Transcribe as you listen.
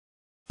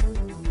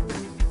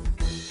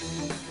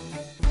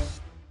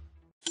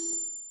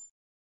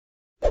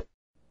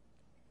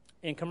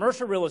In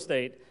commercial real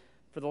estate,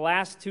 for the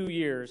last 2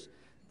 years,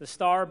 the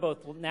star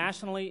both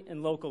nationally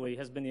and locally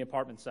has been the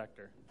apartment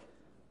sector.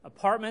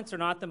 Apartments are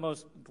not the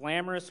most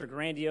glamorous or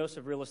grandiose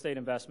of real estate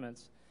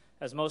investments,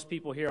 as most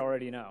people here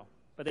already know,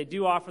 but they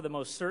do offer the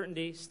most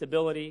certainty,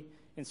 stability,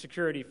 and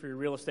security for your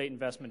real estate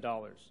investment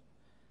dollars.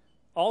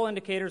 All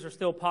indicators are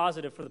still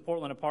positive for the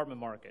Portland apartment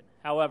market.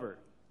 However,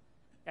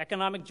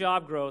 economic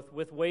job growth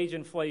with wage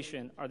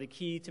inflation are the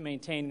key to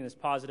maintaining this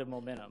positive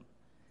momentum.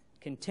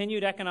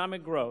 Continued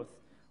economic growth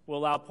will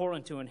allow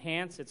Portland to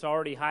enhance its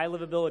already high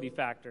livability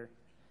factor,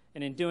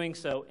 and in doing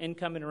so,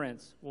 income and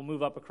rents will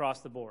move up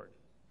across the board.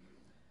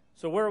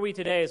 So where are we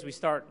today as we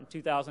start in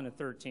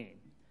 2013?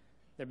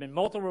 There have been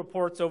multiple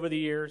reports over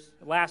the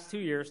last 2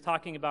 years,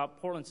 talking about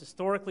Portland's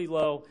historically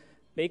low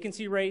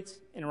vacancy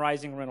rates and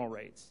rising rental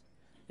rates.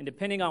 And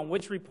depending on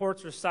which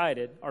reports are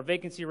cited, our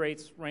vacancy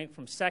rates rank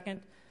from 2nd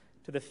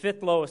to the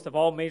 5th lowest of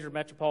all major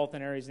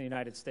metropolitan areas in the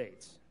United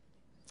States.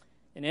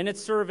 And in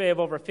its survey of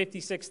over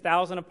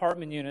 56,000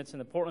 apartment units in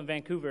the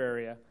Portland-Vancouver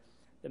area,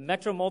 the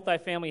Metro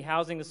Multifamily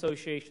Housing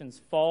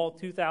Association's fall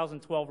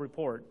 2012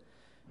 report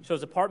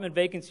shows apartment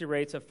vacancy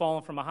rates have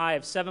fallen from a high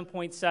of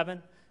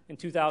 7.7 in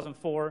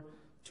 2004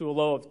 to a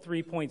low of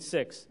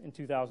 3.6 in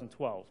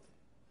 2012.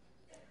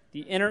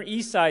 The inner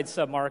east side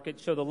submarket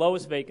show the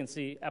lowest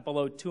vacancy at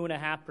below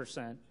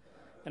 2.5%,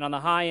 and on the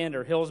high end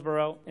are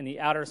Hillsborough and the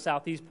outer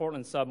southeast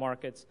Portland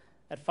submarkets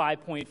at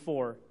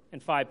 5.4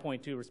 and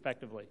 5.2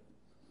 respectively.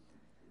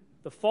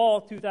 The fall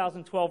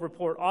 2012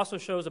 report also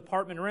shows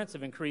apartment rents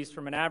have increased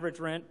from an average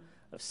rent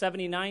of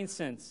 79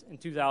 cents in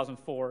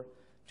 2004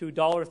 to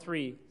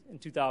 $1.03 in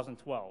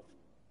 2012.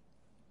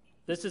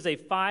 This is a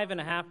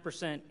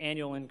 5.5%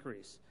 annual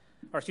increase,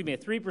 or excuse me, a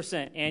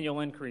 3%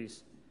 annual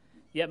increase.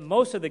 Yet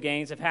most of the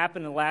gains have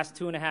happened in the last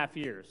 2.5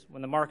 years,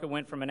 when the market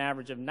went from an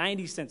average of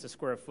 90 cents a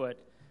square foot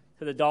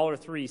to the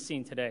 $1.03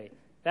 seen today.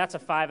 That's a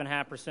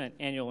 5.5%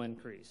 annual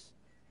increase.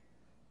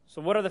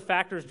 So what are the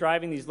factors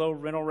driving these low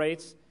rental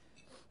rates,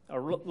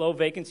 or low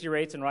vacancy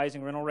rates and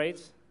rising rental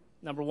rates?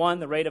 Number one,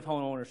 the rate of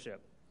home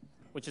ownership,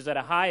 which is at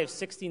a high of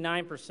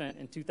 69%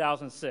 in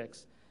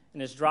 2006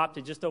 and has dropped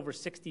to just over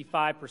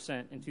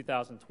 65% in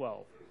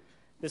 2012.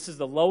 This is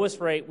the lowest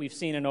rate we've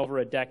seen in over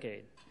a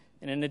decade.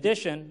 And in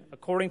addition,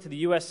 according to the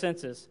U.S.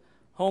 Census,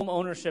 home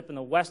ownership in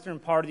the western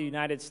part of the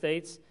United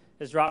States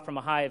has dropped from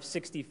a high of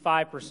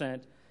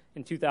 65%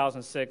 in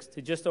 2006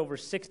 to just over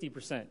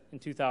 60% in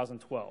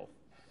 2012.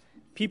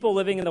 People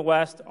living in the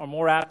West are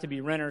more apt to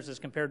be renters as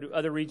compared to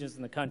other regions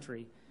in the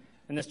country,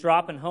 and this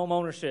drop in home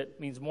ownership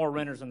means more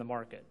renters in the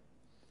market.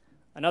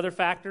 Another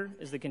factor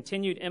is the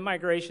continued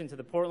immigration to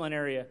the Portland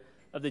area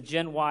of the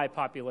Gen Y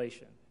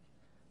population.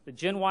 The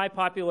Gen Y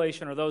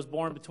population are those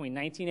born between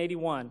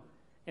 1981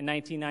 and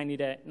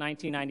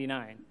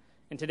 1999,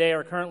 and today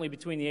are currently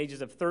between the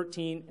ages of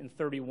 13 and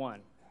 31,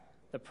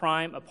 the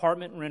prime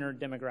apartment renter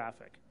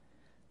demographic.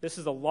 This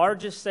is the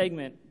largest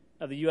segment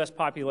of the U.S.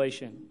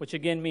 population, which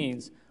again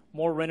means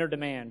more renter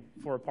demand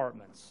for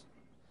apartments.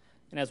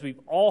 And as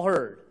we've all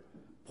heard,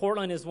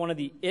 Portland is one of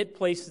the it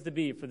places to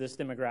be for this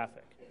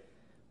demographic.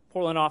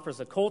 Portland offers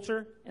the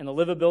culture and the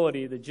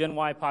livability the Gen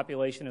Y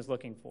population is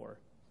looking for.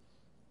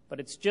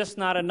 But it's just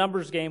not a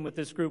numbers game with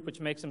this group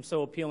which makes them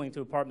so appealing to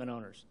apartment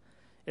owners.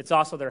 It's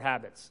also their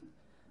habits.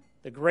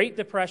 The Great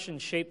Depression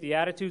shaped the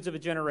attitudes of a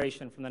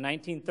generation from the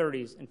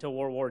 1930s until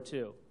World War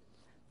II.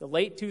 The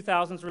late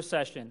 2000s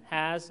recession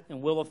has and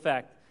will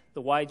affect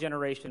the Y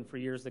generation for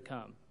years to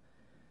come.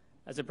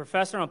 As a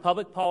professor on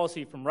public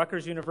policy from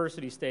Rutgers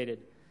University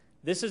stated,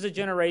 this is a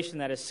generation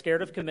that is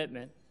scared of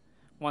commitment,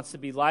 wants to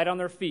be light on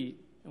their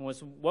feet, and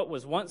what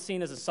was once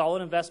seen as a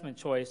solid investment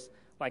choice,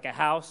 like a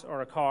house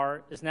or a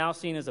car, is now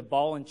seen as a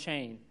ball and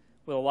chain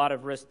with a lot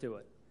of risk to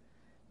it.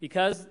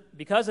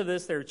 Because of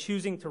this, they're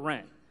choosing to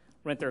rent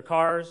their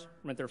cars,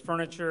 rent their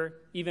furniture,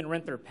 even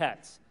rent their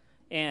pets,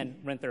 and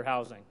rent their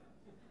housing.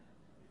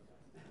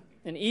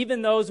 And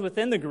even those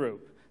within the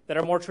group that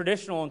are more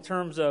traditional in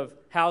terms of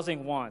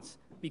housing wants,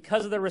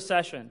 because of the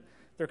recession,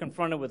 they're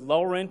confronted with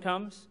lower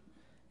incomes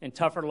and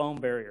tougher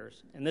loan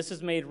barriers, and this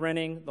has made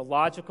renting the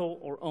logical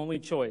or only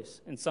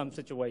choice in some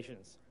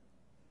situations.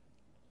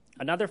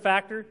 Another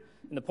factor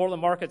in the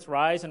Portland market's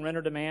rise in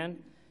renter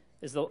demand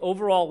is the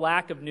overall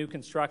lack of new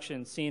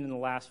construction seen in the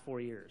last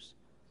 4 years.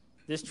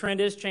 This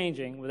trend is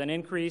changing with an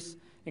increase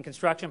in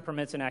construction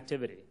permits and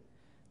activity.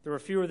 There were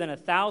fewer than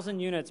 1,000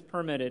 units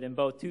permitted in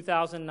both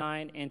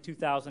 2009 and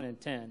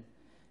 2010.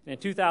 And in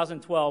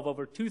 2012,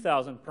 over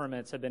 2,000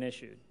 permits have been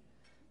issued.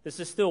 This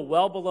is still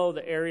well below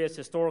the area's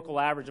historical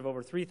average of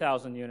over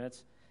 3,000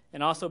 units,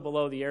 and also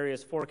below the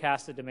area's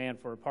forecasted demand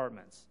for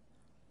apartments.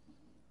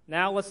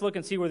 Now let's look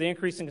and see where the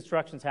increase in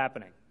construction is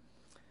happening.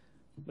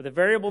 With the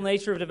variable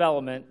nature of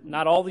development,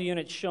 not all the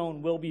units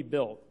shown will be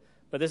built,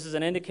 but this is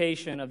an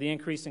indication of the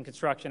increase in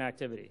construction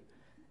activity.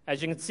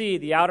 As you can see,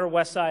 the outer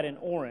west side in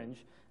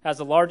orange has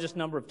the largest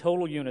number of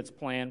total units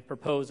planned,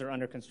 proposed, or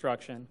under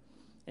construction.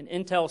 An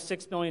Intel's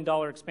 $6 million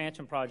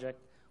expansion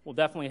project will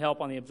definitely help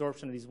on the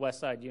absorption of these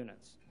west side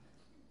units.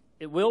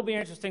 It will be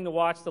interesting to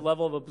watch the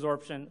level of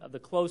absorption of the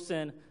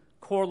close-in,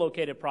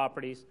 core-located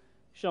properties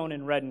shown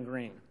in red and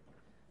green.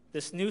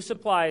 This new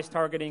supply is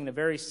targeting the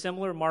very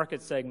similar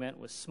market segment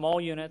with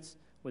small units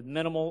with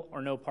minimal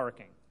or no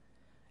parking.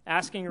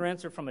 Asking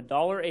rents are from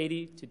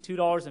 $1.80 to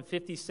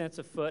 $2.50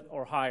 a foot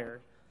or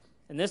higher,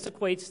 and this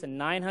equates to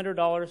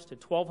 $900 to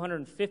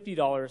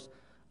 $1,250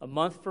 a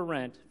month for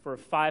rent for a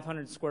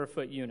 500 square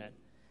foot unit.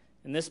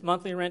 And this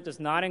monthly rent does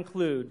not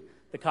include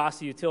the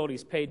cost of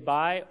utilities paid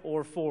by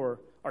or for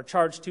or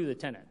charged to the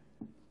tenant.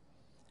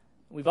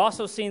 We've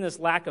also seen this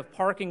lack of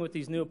parking with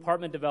these new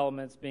apartment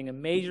developments being a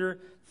major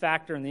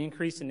factor in the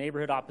increase in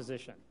neighborhood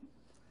opposition.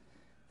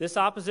 This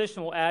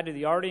opposition will add to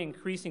the already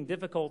increasing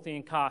difficulty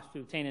and cost to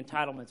obtain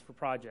entitlements for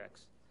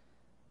projects.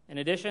 In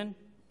addition,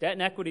 debt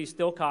and equity is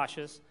still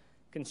cautious,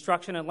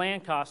 construction and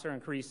land costs are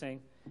increasing,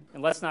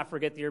 and let's not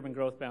forget the urban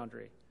growth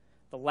boundary,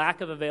 the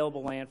lack of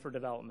available land for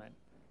development.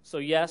 So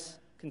yes,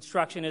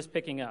 construction is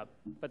picking up,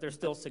 but there's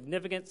still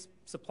significant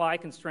supply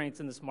constraints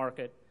in this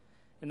market,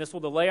 and this will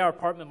delay our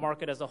apartment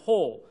market as a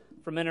whole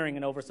from entering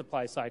an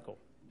oversupply cycle.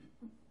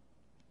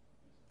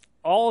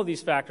 All of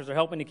these factors are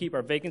helping to keep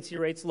our vacancy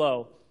rates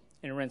low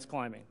and rents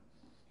climbing.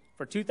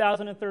 For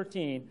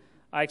 2013,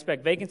 I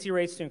expect vacancy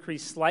rates to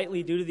increase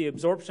slightly due to the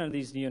absorption of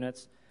these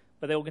units,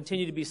 but they will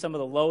continue to be some of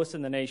the lowest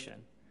in the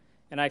nation.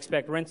 And I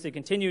expect rents to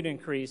continue to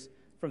increase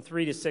from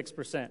 3 to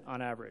 6%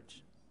 on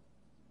average.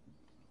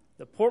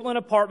 The Portland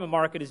apartment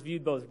market is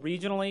viewed both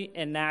regionally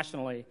and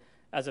nationally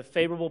as a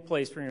favorable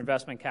place for your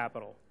investment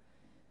capital.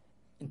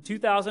 In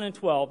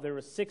 2012, there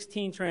were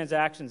 16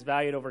 transactions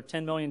valued over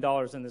 $10 million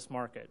in this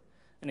market.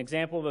 An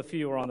example of a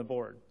few are on the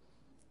board.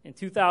 In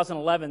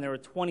 2011, there were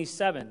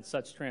 27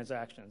 such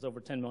transactions,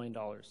 over $10 million.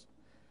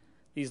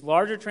 These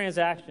larger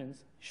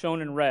transactions,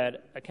 shown in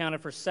red,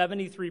 accounted for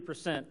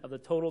 73% of the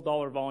total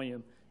dollar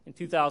volume in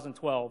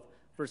 2012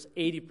 versus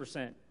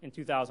 80% in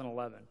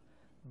 2011.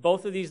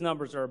 Both of these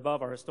numbers are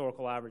above our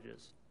historical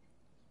averages.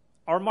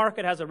 Our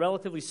market has a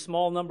relatively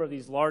small number of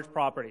these large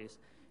properties,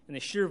 and the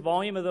sheer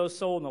volume of those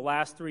sold in the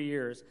last 3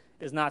 years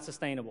is not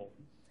sustainable.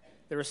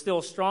 There is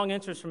still strong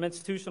interest from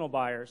institutional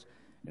buyers,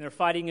 and they're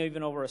fighting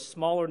even over a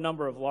smaller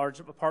number of large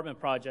apartment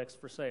projects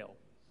for sale.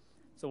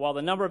 So while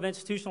the number of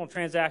institutional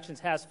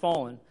transactions has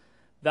fallen,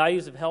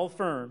 values have held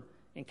firm,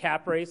 and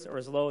cap rates are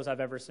as low as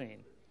I've ever seen.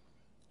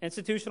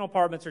 Institutional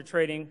apartments are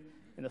trading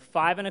in the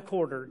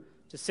 5.25%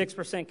 to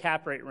 6%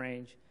 cap rate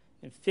range,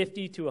 and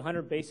 50 to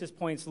 100 basis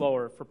points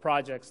lower for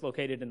projects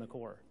located in the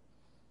core.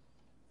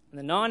 In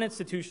the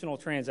non-institutional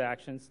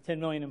transactions, 10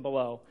 million and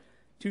below,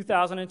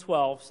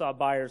 2012 saw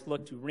buyers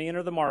look to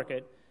re-enter the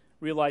market,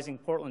 realizing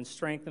Portland's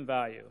strength and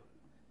value.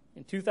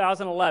 In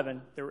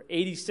 2011, there were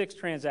 86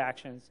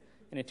 transactions,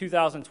 and in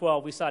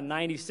 2012, we saw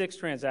 96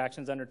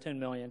 transactions under 10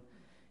 million,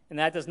 and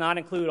that does not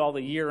include all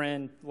the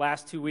year-end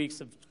last 2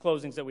 weeks of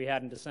closings that we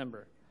had in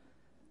December.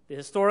 The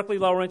historically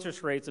lower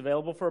interest rates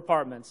available for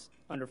apartments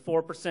under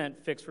 4%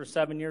 fixed for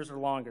 7 years or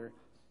longer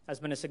has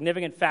been a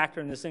significant factor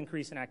in this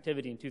increase in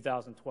activity in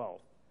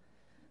 2012.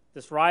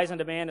 This rise in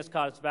demand has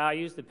caused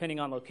values, depending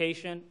on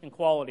location and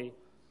quality,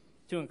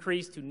 to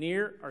increase to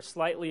near or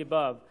slightly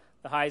above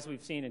the highs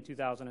we've seen in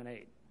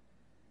 2008.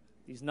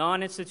 These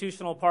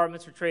non-institutional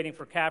apartments are trading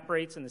for cap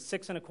rates in the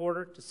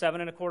 6.25% to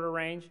 7.25%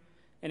 range,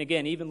 and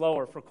again, even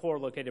lower for core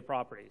located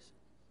properties.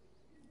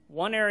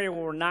 One area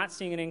where we're not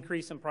seeing an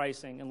increase in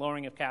pricing and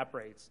lowering of cap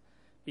rates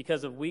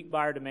because of weak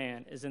buyer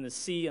demand is in the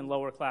C and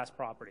lower class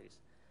properties.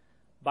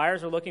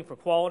 Buyers are looking for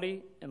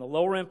quality, and the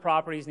lower end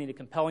properties need a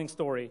compelling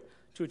story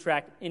to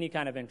attract any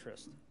kind of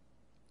interest.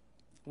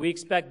 We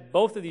expect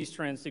both of these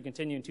trends to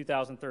continue in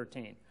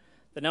 2013.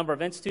 The number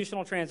of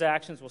institutional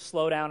transactions will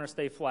slow down or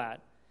stay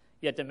flat,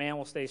 yet demand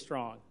will stay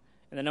strong,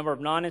 and the number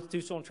of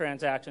non-institutional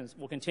transactions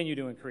will continue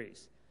to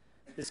increase.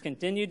 This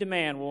continued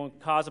demand will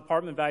cause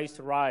apartment values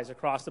to rise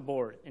across the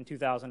board in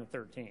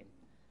 2013.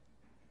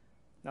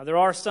 Now, there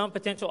are some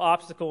potential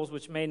obstacles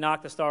which may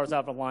knock the stars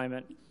out of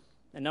alignment,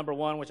 and number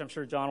one, which I'm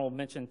sure John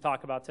will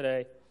talk about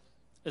today,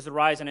 is the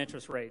rise in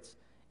interest rates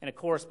and a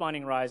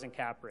corresponding rise in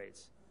cap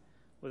rates.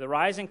 With a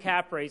rise in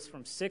cap rates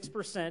from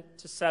 6%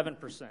 to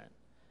 7%,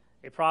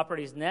 a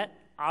property's net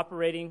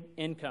operating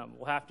income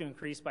will have to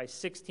increase by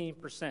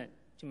 16%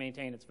 to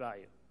maintain its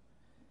value.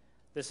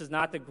 This is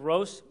not the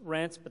gross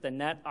rents, but the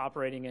net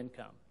operating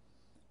income.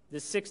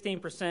 This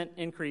 16%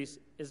 increase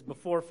is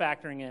before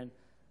factoring in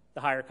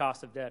the higher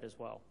cost of debt as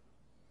well.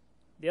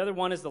 The other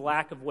one is the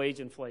lack of wage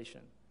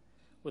inflation.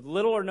 With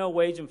little or no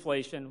wage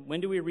inflation,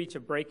 when do we reach a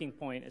breaking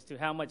point as to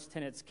how much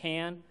tenants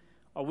can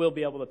or will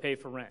be able to pay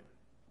for rent?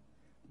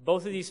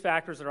 Both of these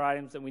factors are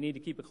items that we need to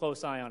keep a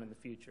close eye on in the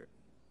future.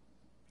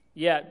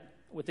 Yet,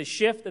 with the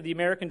shift of the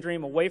American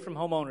dream away from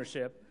home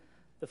ownership,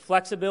 the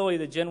flexibility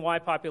the Gen Y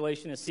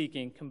population is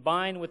seeking,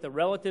 combined with the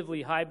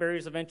relatively high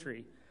barriers of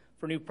entry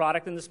for new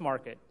product in this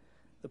market,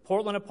 the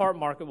Portland apartment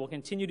market will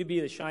continue to be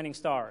the shining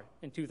star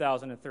in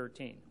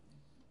 2013.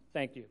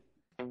 Thank you.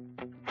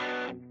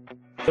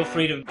 Feel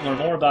free to learn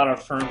more about our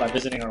firm by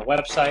visiting our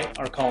website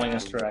or calling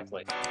us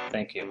directly.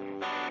 Thank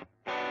you.